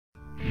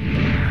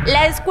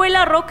La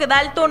Escolar Roque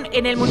Dalton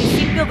en el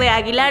municipio de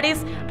Aguilares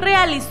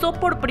realizó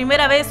por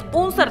primera vez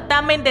un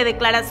certamen de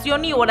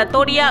declaración y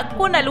oratoria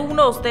con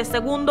alumnos de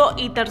segundo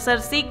y tercer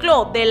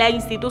ciclo de la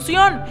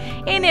institución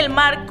en el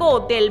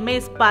marco del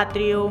mes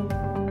patrio.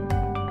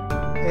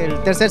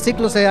 El tercer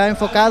ciclo se ha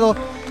enfocado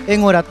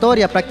en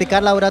oratoria,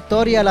 practicar la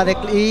oratoria,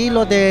 y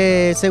los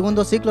de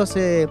segundo ciclo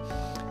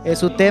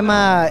su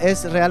tema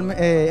es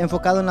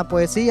enfocado en la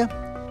poesía.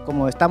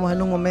 Como estamos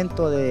en un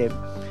momento del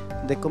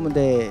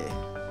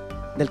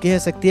 15 de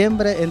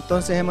septiembre,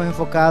 entonces hemos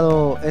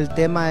enfocado el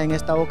tema en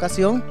esta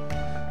ocasión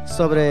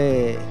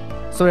sobre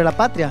la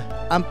patria.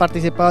 Han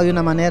participado de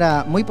una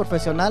manera muy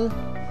profesional,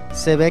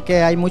 se ve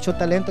que hay mucho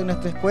talento en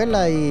nuestra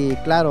escuela y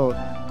claro,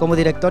 como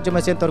director yo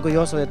me siento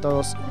orgulloso de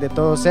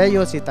todos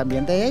ellos y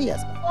también de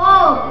ellas.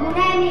 Oh,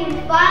 una de mi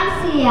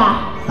infancia,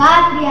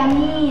 patria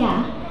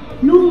mía,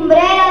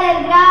 lumbrera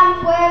del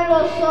gran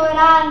pueblo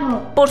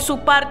soberano. Por su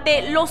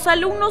parte, los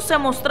alumnos se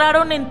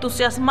mostraron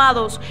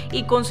entusiasmados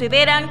y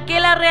consideran que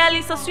la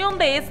realización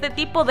de este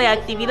tipo de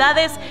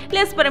actividades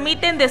les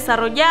permiten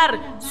desarrollar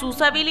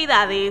sus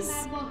habilidades.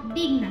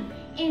 Digna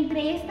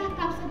entre estas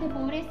causas de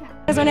pobreza.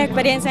 Es una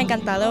experiencia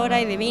encantadora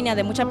y divina,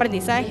 de mucho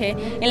aprendizaje,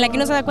 en la que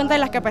uno se da cuenta de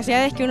las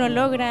capacidades que uno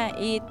logra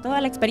y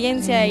toda la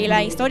experiencia y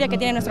la historia que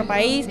tiene nuestro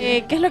país.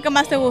 ¿Qué es lo que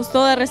más te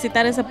gustó de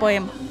recitar ese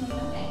poema?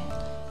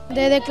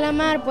 De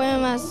declamar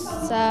poemas,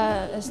 o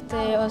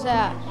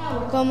sea,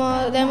 como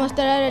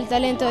demostrar el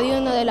talento de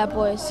uno de la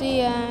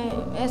poesía,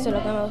 eso es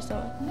lo que me gustó.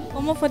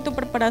 ¿Cómo fue tu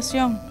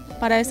preparación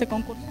para ese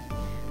concurso?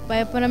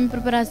 Para mi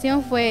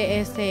preparación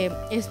fue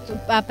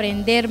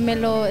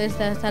aprendérmelo,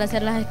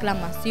 hacer las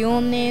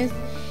exclamaciones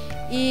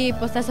y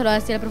pues se lo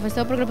decía al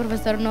profesor porque el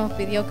profesor nos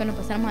pidió que nos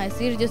pasáramos a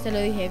decir, yo se lo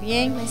dije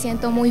bien. Me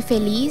siento muy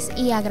feliz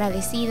y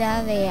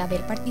agradecida de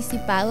haber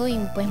participado y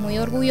pues muy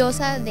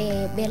orgullosa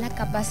de ver la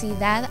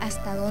capacidad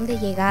hasta dónde he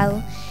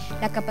llegado,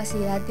 la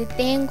capacidad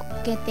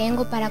que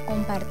tengo para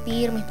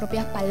compartir mis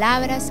propias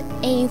palabras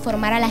e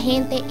informar a la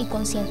gente y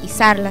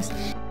concientizarlas.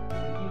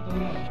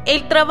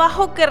 El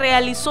trabajo que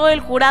realizó el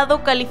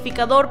jurado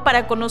calificador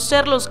para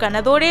conocer los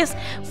ganadores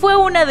fue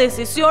una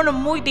decisión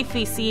muy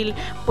difícil,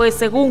 pues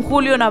según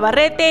Julio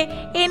Navarrete,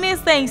 en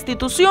esta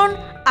institución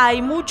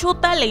hay mucho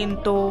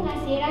talento.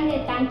 Nacieran de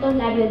tantos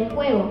labios de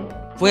fuego.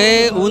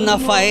 Fue una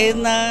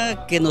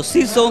faena que nos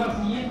hizo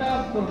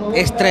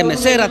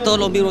estremecer a todos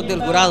los miembros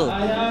del jurado,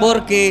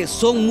 porque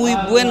son muy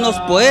buenos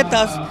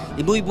poetas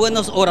y muy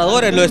buenos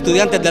oradores los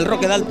estudiantes del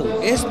Roque Dalton.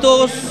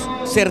 Estos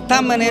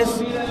certámenes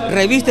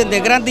revisten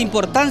de grande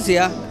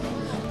importancia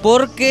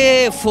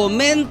porque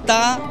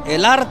fomenta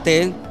el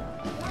arte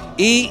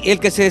y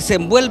el que se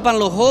desenvuelvan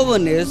los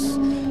jóvenes,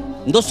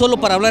 no solo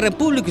para hablar en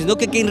público, sino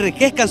que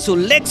enriquezcan su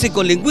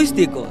léxico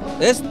lingüístico.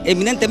 Es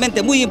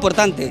eminentemente muy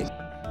importante.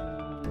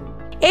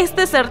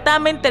 Este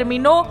certamen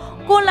terminó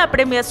con la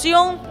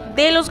premiación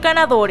de los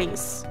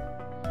ganadores.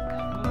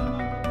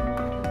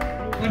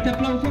 Fuerte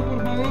aplauso,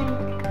 por favor.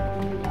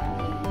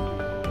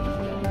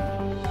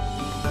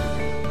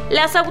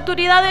 Las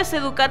autoridades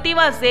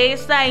educativas de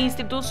esta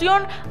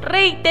institución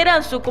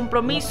reiteran su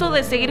compromiso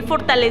de seguir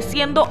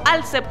fortaleciendo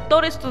al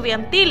sector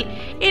estudiantil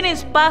en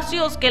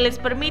espacios que les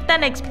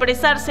permitan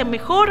expresarse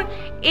mejor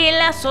en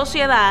la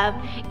sociedad,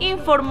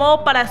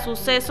 informó para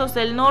Sucesos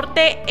del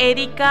Norte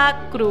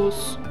Ericka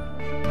Cruz.